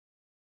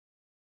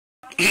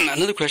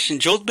Another question.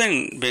 Joe's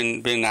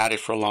been at it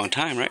for a long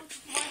time, right?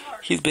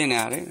 He's been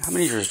at it. How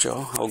many years,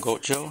 Joe? I'll go,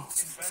 Joe.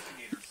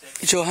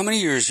 Joe, how many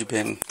years you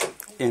been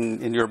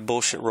in your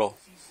bullshit role?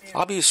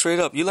 I'll be straight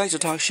up. You like to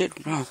talk shit?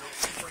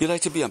 You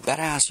like to be a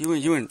badass?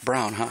 You and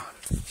Brown, huh?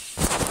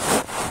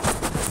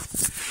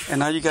 And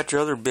now you got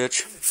your other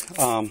bitch,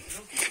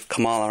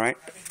 Kamala, right?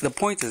 The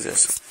point is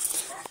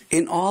this.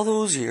 In all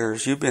those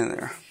years you've been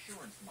there.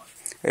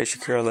 Hey,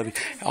 Shakira, I love you.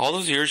 All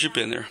those years you've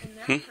been there.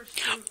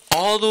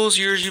 All those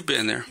years you've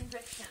been there.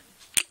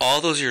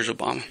 All those years,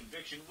 Obama.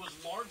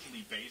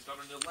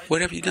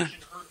 What have you done?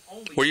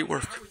 Where you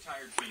work?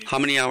 How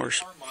many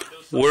hours?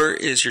 Where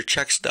is your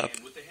check stub?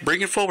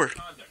 Bring it forward.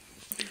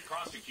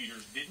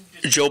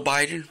 Joe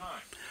Biden,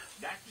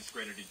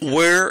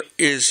 where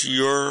is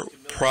your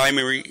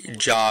primary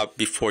job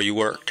before you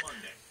worked?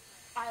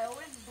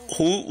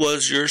 Who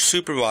was your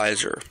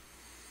supervisor?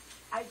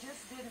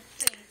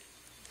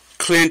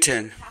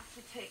 Clinton,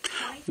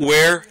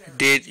 where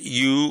did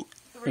you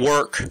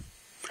work?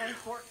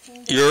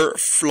 Your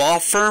law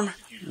firm,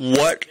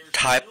 what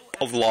type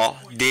of law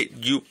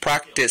did you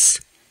practice?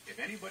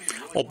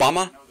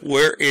 Obama,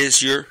 where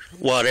is your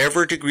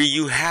whatever degree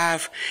you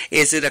have?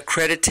 Is it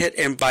accredited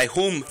and by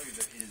whom?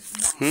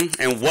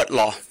 And what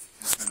law?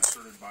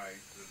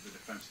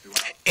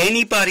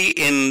 Anybody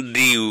in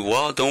the,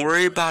 well, don't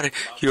worry about it.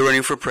 You're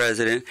running for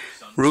president.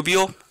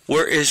 Rubio,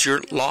 where is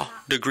your law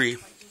degree?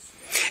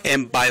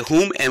 And by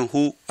whom and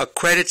who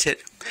accredited?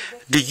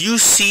 Do you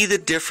see the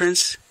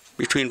difference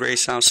between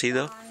Ray-mon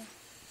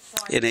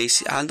and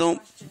AC? I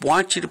don't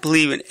want you to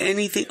believe in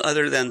anything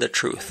other than the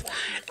truth.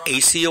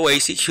 ACO,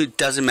 ACQ,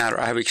 doesn't matter.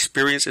 I have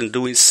experience in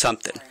doing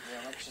something.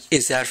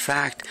 Is that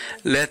fact?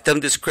 Let them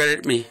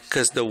discredit me,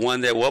 because the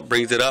one that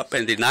brings it up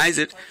and denies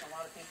it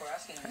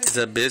is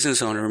a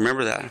business owner.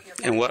 Remember that.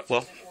 And what?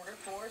 Well,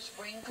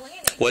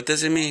 what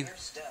does it mean?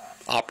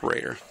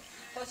 Operator.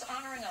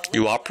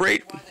 You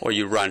operate or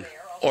you run?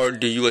 Or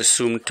do you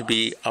assume to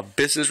be a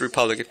business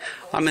Republican?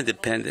 I'm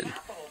independent.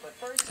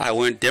 I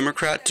went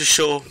Democrat to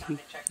show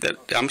that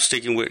I'm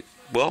sticking with,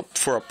 well,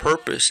 for a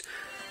purpose,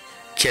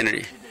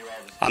 Kennedy.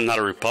 I'm not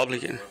a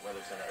Republican.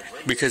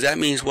 Because that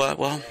means what?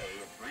 Well,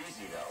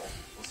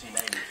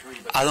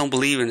 I don't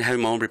believe in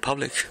having my own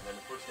republic.